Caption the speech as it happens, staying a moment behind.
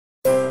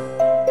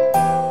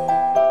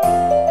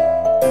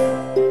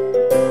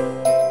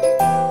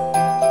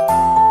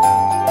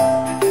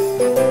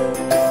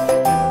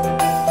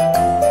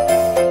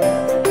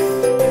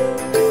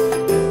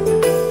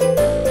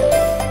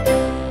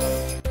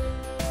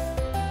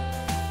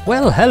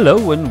Well,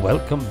 hello and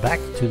welcome back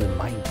to the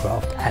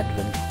Minecraft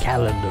Advent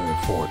Calendar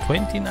for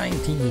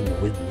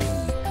 2019 with me,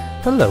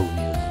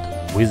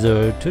 Fellonius The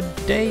Wizard.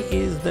 Today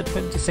is the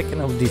 22nd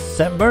of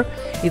December.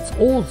 It's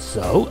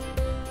also...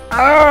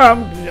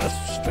 I'm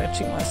just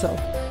stretching myself.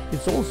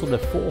 It's also the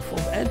 4th of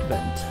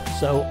Advent.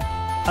 So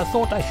I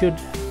thought I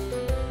should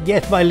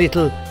get my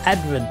little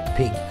Advent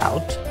pig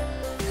out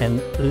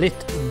and lit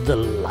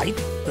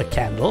the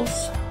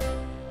candles.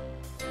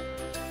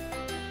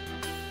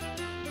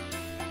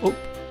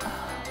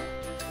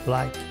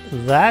 Like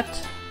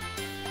that.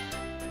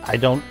 I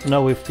don't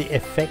know if the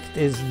effect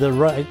is the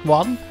right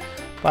one,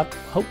 but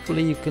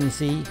hopefully you can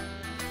see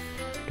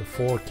the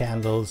 4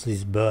 candles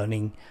is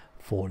burning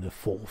for the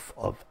 4th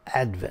of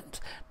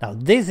Advent. Now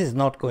this is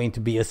not going to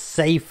be a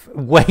safe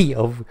way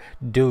of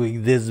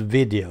doing this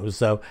video,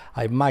 so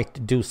I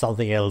might do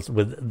something else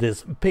with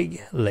this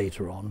pig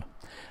later on.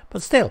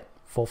 But still,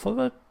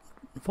 4th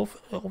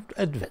of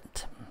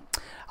Advent.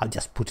 I'll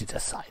just put it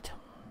aside.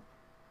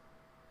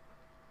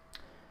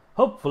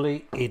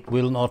 Hopefully it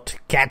will not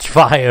catch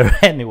fire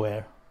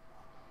anywhere.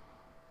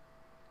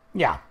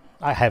 Yeah,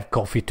 I have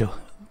coffee to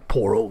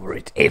pour over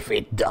it if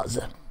it does.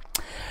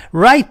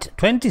 Right,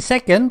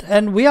 22nd,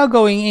 and we are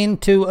going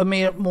into a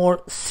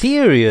more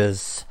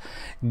serious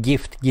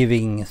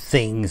gift-giving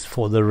things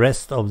for the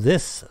rest of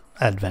this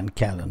Advent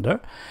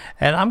calendar.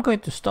 And I'm going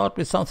to start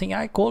with something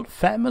I call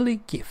family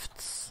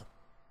gifts.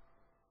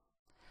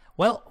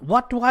 Well,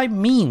 what do I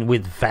mean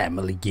with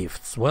family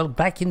gifts? Well,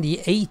 back in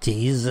the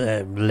 80s,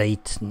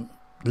 late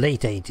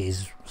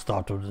 80s,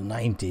 start of the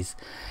 90s,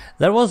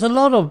 there was a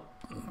lot of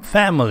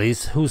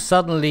families who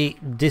suddenly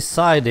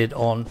decided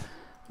on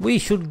we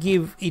should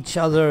give each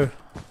other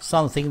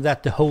something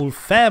that the whole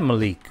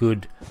family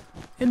could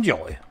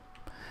enjoy.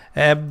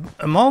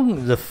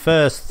 Among the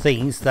first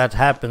things that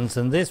happens,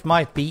 and this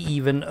might be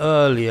even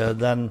earlier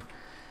than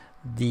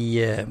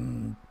the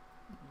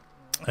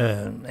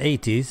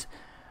 80s,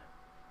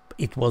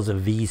 it was a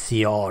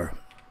VCR,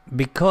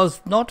 because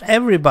not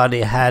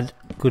everybody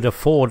could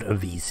afford a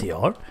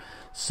VCR,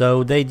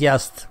 so they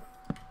just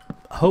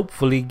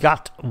hopefully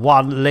got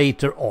one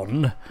later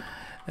on,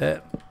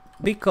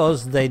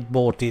 because they'd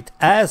bought it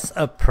as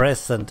a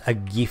present, a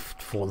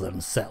gift for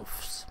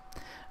themselves.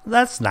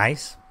 That's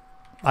nice,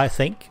 I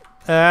think,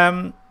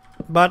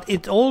 but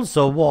it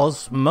also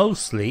was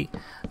mostly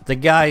the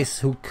guys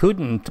who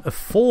couldn't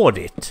afford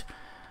it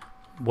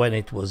when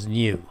it was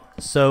new,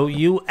 so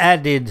you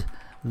added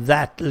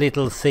that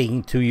little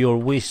thing to your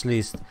wish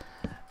list,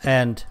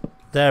 and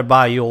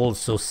thereby you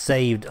also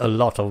saved a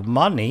lot of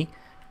money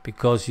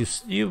because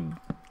you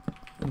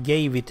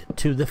gave it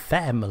to the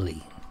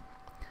family.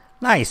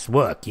 Nice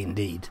work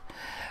indeed.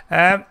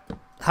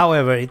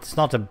 However, it's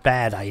not a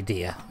bad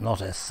idea,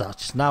 not as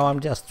such. Now I'm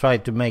just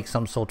trying to make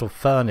some sort of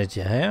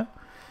furniture here.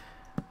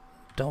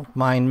 Don't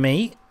mind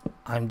me,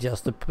 I'm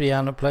just a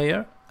piano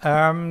player.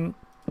 I'm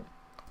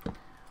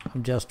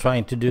just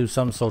trying to do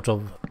some sort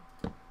of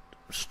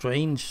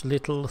strange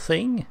little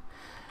thing.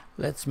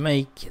 Let's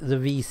make the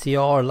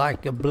VCR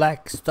like a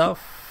black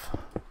stuff,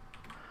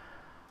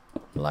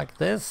 like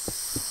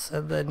this,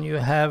 and then you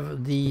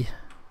have the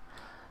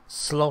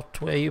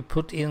slot where you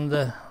put in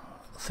the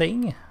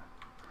thing.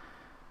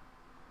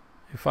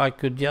 If I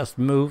could just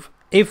move,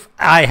 if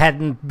I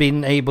hadn't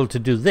been able to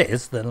do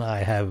this, then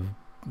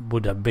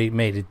would have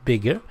made it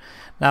bigger.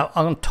 Now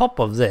on top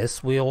of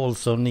this we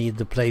also need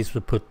the place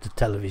to put the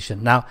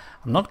television. Now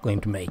I'm not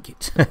going to make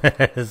it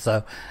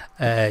so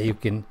you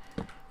can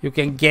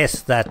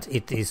guess that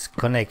it is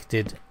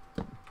connected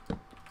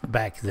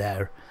back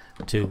there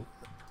to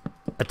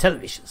a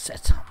television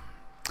set.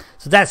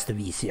 So that's the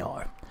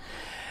VCR.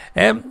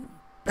 And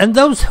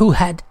those who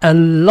had a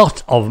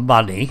lot of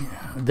money,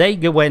 they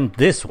went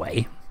this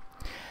way.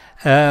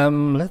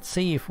 Let's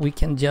see if we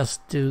can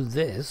just do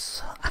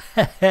this.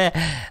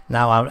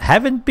 Now I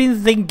haven't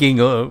been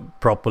thinking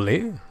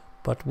properly,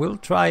 but we'll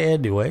try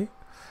anyway.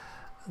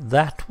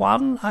 That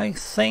one, I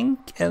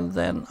think, and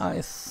then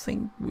I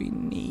think we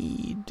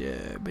need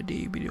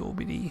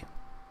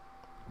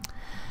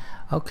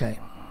okay,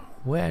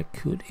 where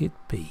could it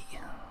be?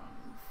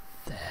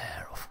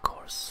 There, of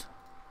course.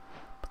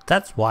 But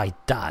that's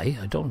white dye.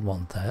 I don't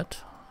want that.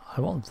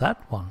 I want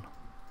that one.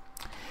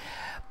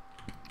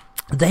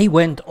 They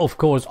went, of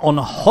course, on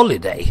a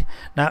holiday.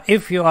 Now,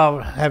 if you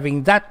are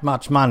having that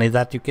much money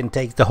that you can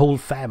take the whole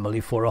family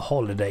for a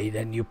holiday,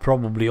 then you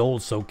probably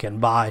also can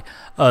buy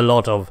a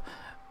lot of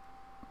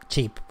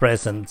cheap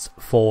presents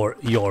for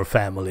your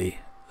family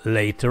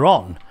later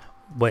on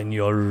when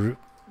you're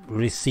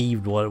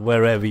received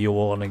wherever you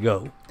want to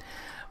go.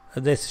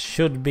 This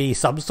should be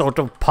some sort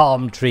of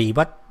palm tree,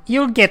 but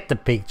you'll get the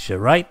picture,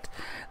 right?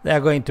 They're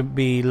going to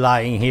be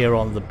lying here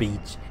on the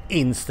beach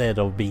instead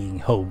of being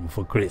home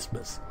for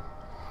Christmas.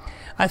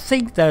 I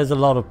think there's a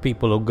lot of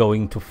people who are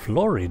going to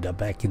Florida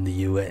back in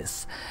the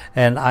US,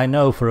 and I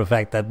know for a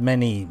fact that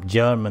many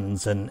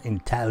Germans and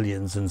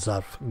Italians and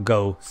stuff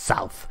go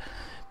south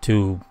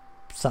to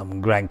some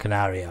Gran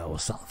Canaria or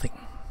something.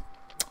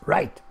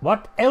 Right,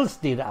 what else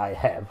did I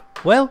have?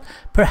 Well,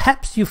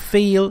 perhaps you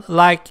feel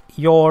like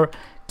your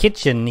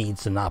kitchen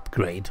needs an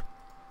upgrade.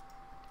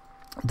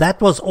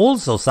 That was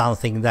also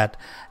something that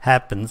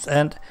happens,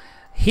 and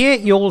here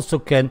you also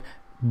can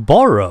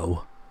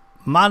borrow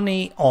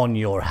money on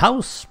your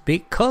house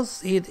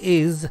because it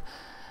is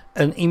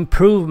an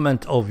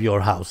improvement of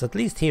your house, at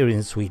least here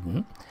in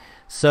Sweden.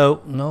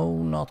 So no,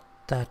 not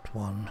that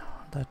one.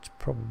 That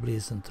probably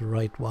isn't the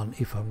right one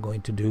if I'm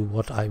going to do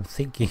what I'm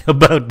thinking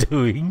about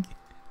doing.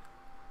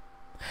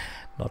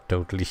 Not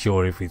totally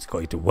sure if it's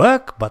going to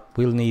work, but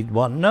we'll need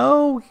one.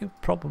 No,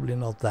 probably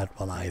not that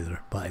one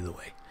either, by the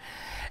way.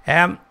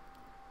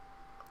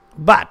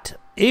 But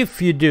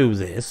if you do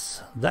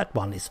this, that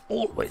one is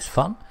always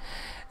fun.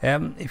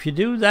 If you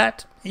do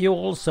that, you're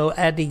also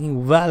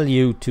adding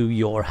value to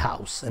your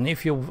house. And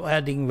if you're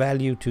adding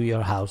value to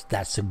your house,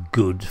 that's a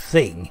good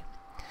thing.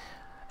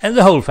 And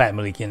the whole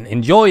family can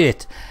enjoy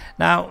it.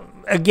 Now,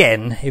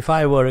 again, if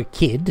I were a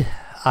kid,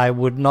 I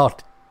would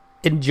not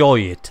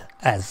enjoy it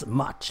as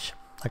much.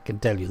 I can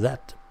tell you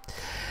that.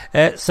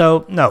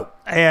 So, no,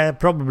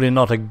 probably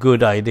not a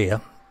good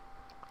idea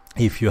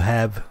if you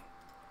have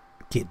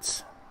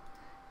kids.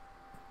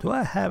 Do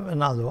I have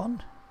another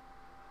one?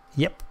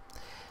 Yep,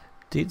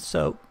 did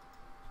so.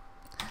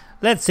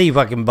 Let's see if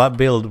I can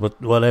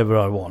build whatever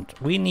I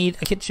want. We need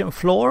a kitchen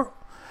floor.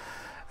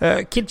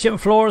 Kitchen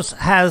floors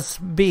has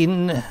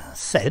been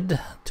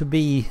said to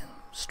be,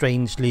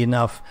 strangely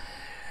enough,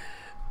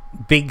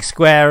 big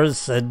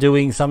squares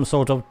doing some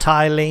sort of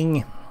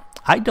tiling.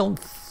 I don't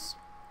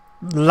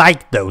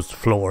like those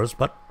floors,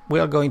 but we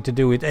are going to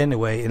do it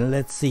anyway, and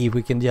let's see if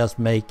we can just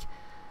make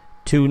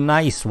two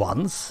nice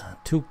ones,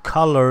 two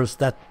colors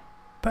that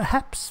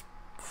perhaps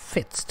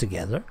fits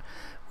together.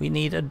 We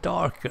need a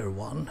darker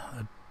one.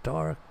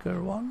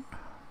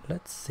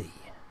 Let's see.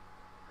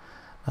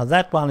 Now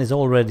that one is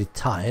already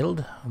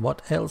tiled.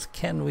 What else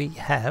can we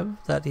have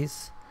that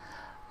is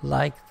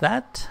like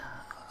that?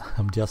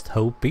 I'm just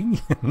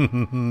hoping.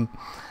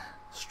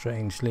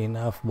 Strangely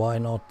enough, why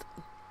not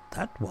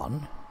that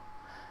one?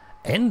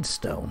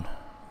 Endstone.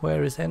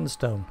 Where is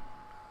Endstone?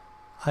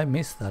 I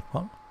missed that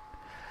one.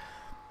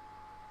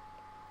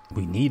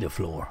 We need a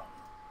floor.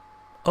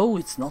 Oh,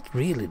 it's not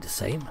really the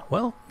same.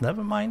 Well,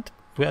 never mind.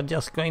 We are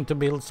just going to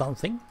build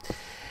something.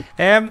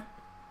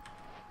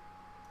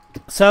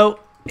 So,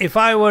 if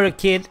I were a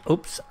kid,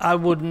 I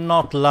would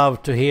not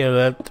love to hear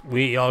that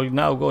we are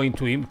now going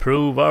to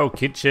improve our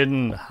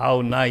kitchen.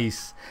 How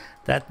nice.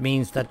 That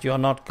means that you are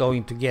not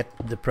going to get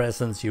the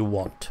presents you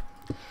want.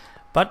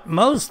 But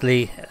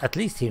mostly, at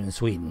least here in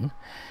Sweden,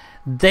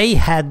 they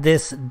had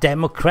this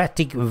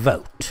democratic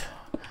vote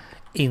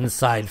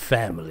inside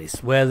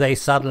families where they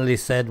suddenly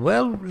said,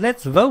 well,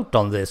 let's vote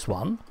on this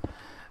one.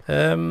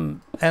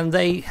 And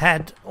they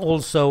had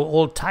also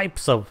all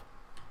types of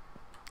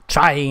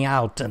trying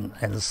out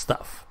and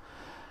stuff.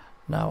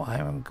 Now I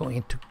am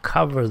going to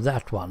cover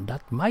that one.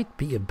 That might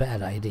be a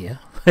bad idea.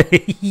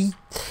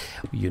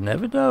 You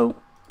never know.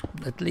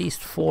 At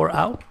least 4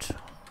 out.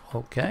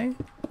 Okay,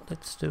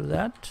 let's do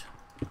that.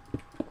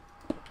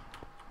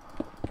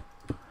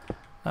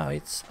 Now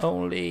it's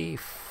only...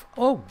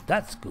 oh,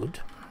 that's good.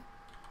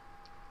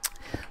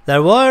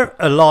 There were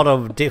a lot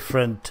of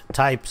different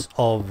types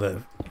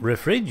of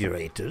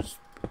refrigerators,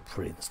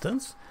 for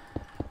instance,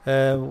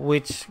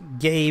 which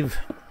gave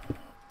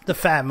the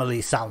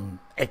family some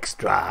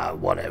extra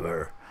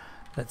whatever.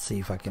 Let's see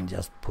if I can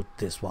just put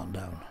this one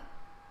down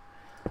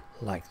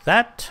like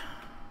that.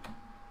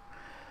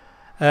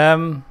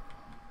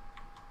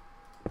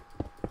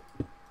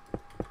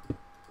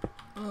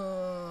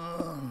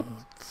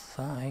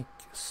 Like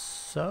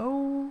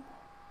so.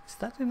 Is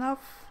that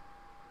enough?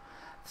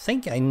 I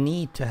think I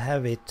need to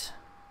have it.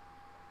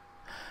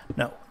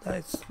 No,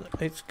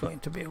 it's going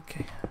to be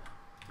okay.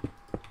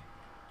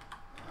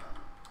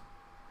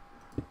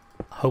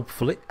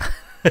 Hopefully.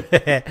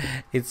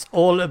 It's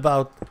all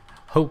about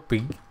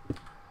hoping.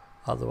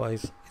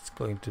 Otherwise it's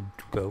going to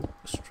go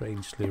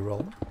strangely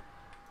wrong.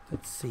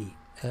 Let's see.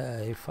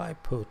 If I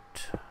put...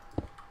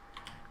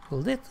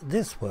 will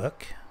this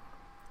work?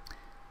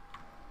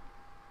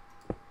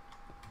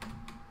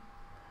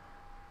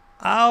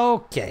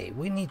 Okay,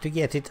 we need to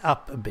get it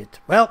up a bit.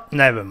 Well,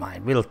 never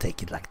mind. We'll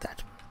take it like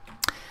that.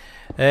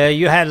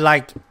 You had,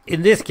 like,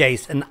 in this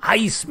case, an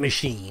ice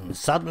machine.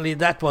 Suddenly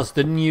that was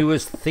the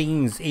newest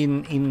things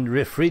in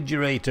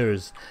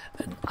refrigerators.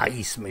 An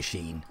ice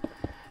machine.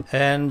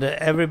 And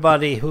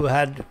everybody who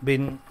had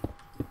been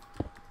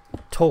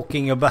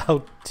talking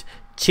about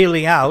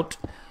chilling out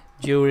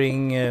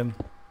during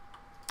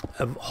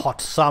a hot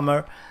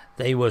summer,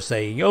 they were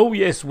saying, oh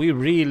yes, we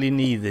really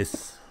need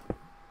this.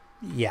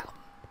 Yeah.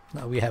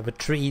 Now we have a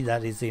tree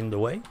that is in the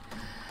way.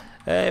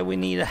 We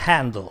need a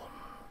handle.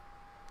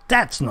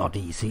 That's not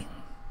easy.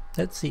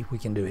 Let's see if we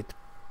can do it.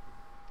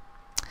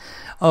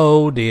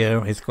 Oh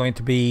dear, it's going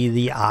to be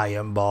the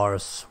iron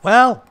bars.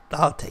 Well,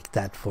 I'll take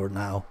that for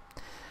now.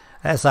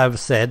 As I've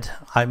said,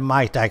 I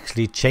might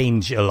actually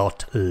change a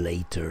lot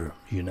later.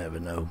 You never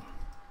know.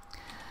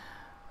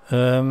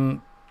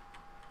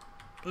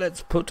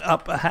 Let's put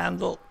up a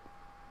handle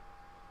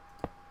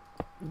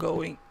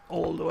going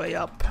all the way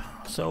up,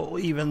 so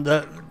even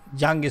the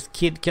youngest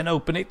kid can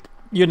open it.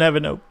 You never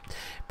know.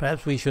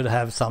 Perhaps we should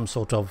have some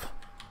sort of,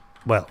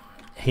 well,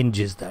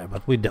 hinges there,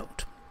 but we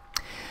don't.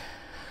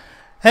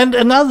 And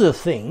another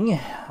thing,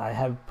 I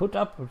have put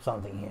up with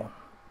something here.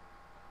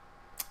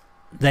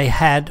 They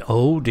had,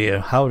 oh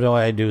dear, how do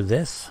I do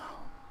this?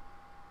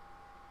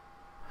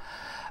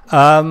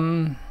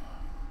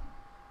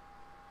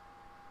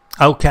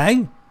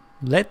 Okay,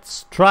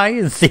 let's try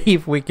and see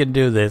if we can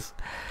do this.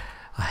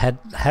 I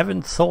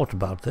haven't thought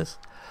about this.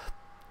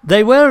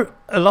 There were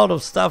a lot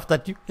of stuff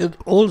that you could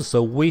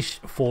also wish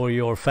for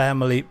your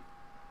family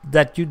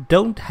that you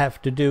don't have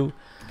to do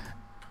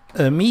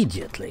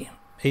immediately.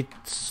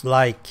 It's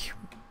like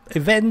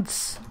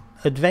events,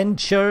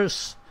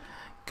 adventures,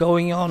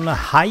 going on a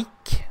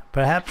hike,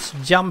 perhaps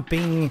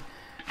jumping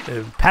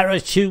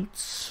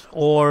parachutes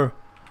or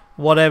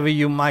whatever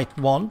you might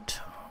want.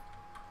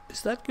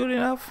 Is that good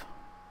enough?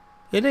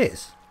 It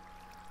is.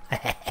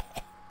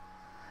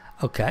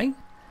 Okay.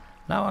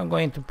 Now I'm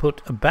going to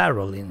put a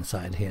barrel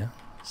inside here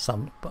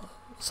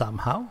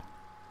somehow.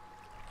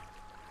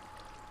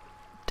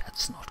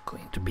 That's not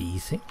going to be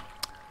easy.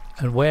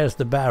 And where's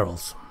the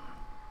barrels?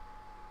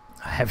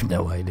 I have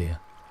no idea.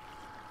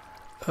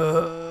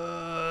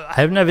 I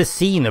have never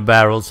seen a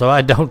barrel, so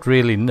I don't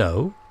really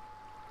know.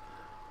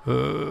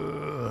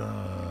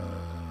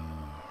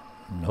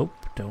 Nope,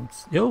 don't.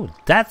 Oh,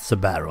 that's a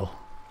barrel.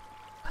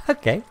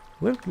 Okay,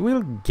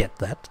 we'll get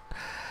that.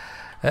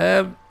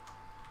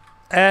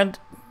 And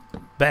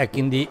back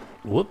in the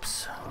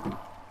whoops.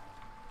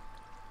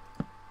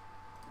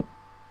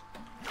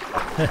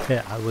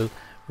 I will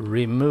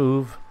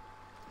remove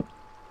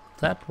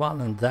that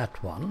one and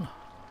that one.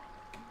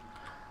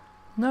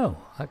 No,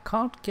 I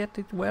can't get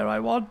it where I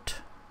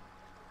want.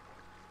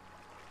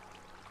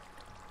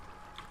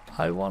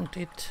 I want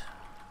it.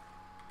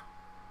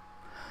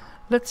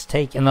 Let's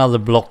take another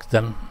block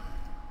then.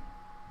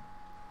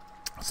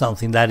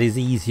 Something that is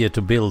easier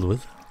to build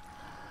with.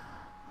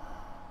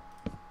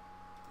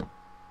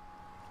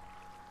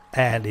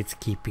 And it's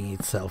keeping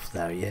itself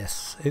there.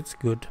 Yes, it's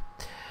good.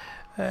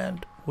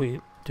 And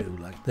we do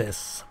like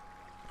this.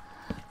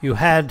 You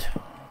had,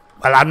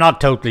 well, I'm not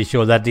totally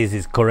sure that this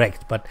is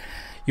correct, but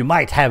you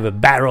might have a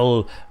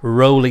barrel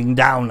rolling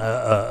down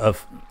a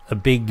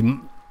big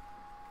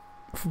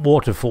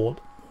waterfall.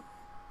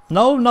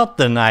 No, not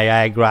the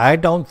Niagara. I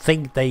don't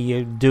think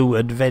they do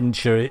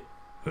adventure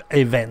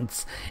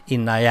events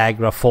in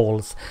Niagara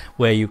Falls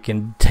where you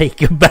can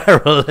take a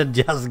barrel and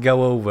just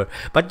go over.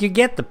 But you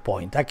get the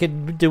point. I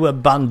could do a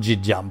bungee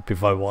jump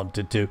if I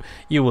wanted to.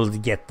 You will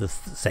get the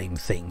same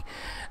thing.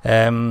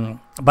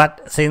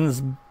 But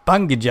since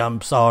bungee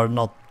jumps are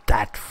not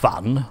that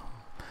fun,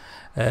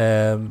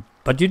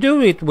 but you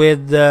do it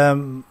with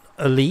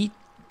elite,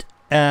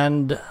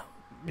 and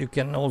you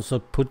can also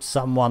put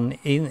someone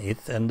in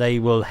it and they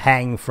will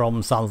hang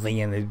from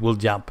something and it will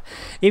jump.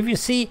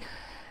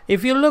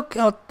 If you look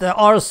at the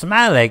Ars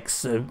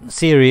Malek's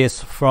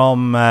series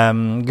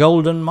from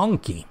Golden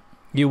Monkey,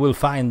 you will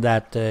find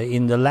that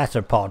in the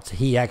latter parts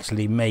he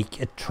actually make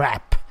a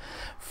trap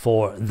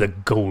for the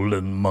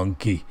Golden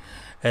Monkey,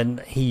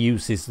 and he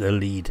uses the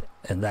lead,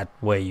 and that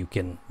way you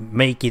can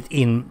make it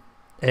in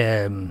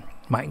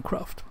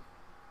Minecraft.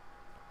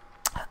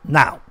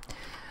 Now,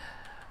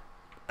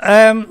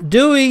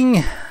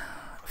 doing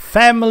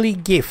family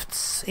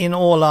gifts in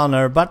all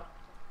honor, but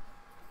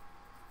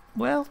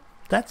well,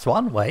 that's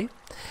one way.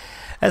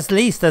 At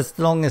least as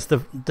long as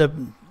the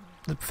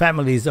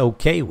family is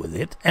okay with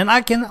it. And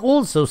I can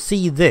also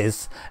see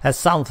this as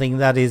something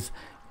that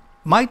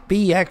might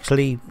be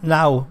actually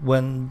now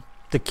when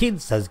the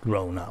kids has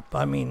grown up.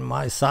 I mean,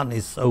 my son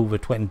is over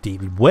 20,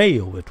 way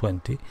over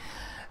 20.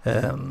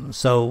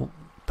 So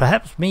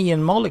perhaps me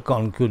and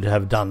Molicon could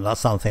have done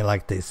something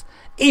like this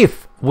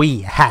if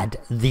we had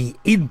the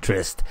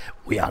interest.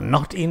 We are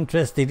not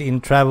interested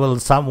in travel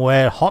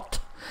somewhere hot.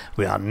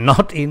 We are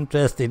not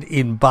interested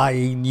in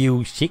buying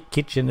new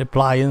kitchen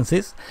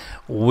appliances.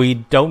 We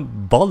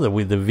don't bother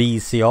with the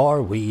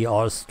VCR. We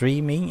are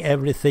streaming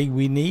everything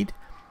we need.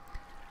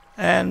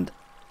 And,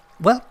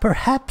 well,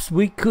 perhaps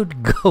we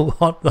could go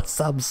on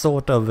some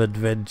sort of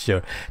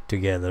adventure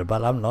together,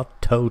 but I'm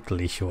not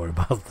totally sure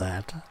about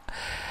that.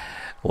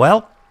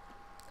 Well,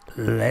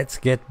 let's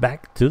get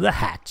back to the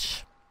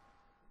hatch.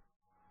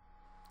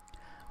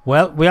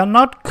 Well, we are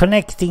not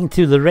connecting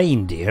to the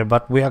reindeer,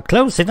 but we are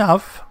close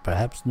enough.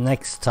 Perhaps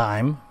next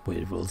time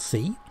we will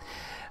see.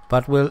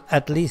 But we'll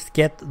at least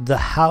get the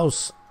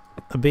house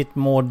a bit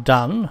more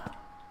done.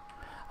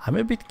 I'm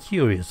a bit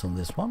curious on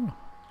this one.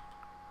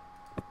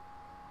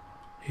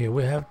 Here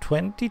we have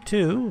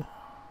 22.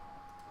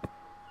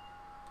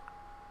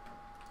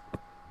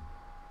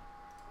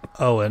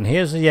 Oh, and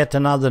here's yet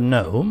another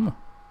gnome.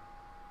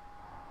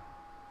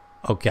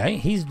 Okay,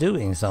 he's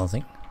doing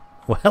something.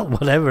 Well,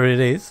 whatever it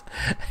is,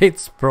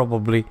 it's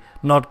probably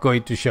not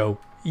going to show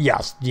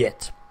just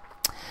yet.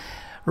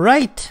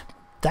 Right,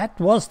 that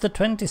was the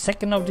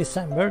 22nd of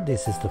December.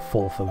 This is the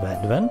 4th of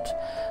Advent.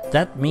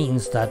 That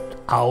means that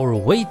our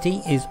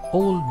waiting is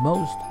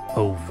almost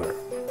over.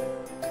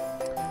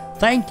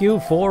 thank you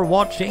for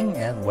watching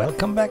and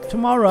welcome back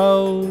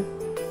tomorrow.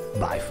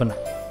 Bye for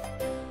now.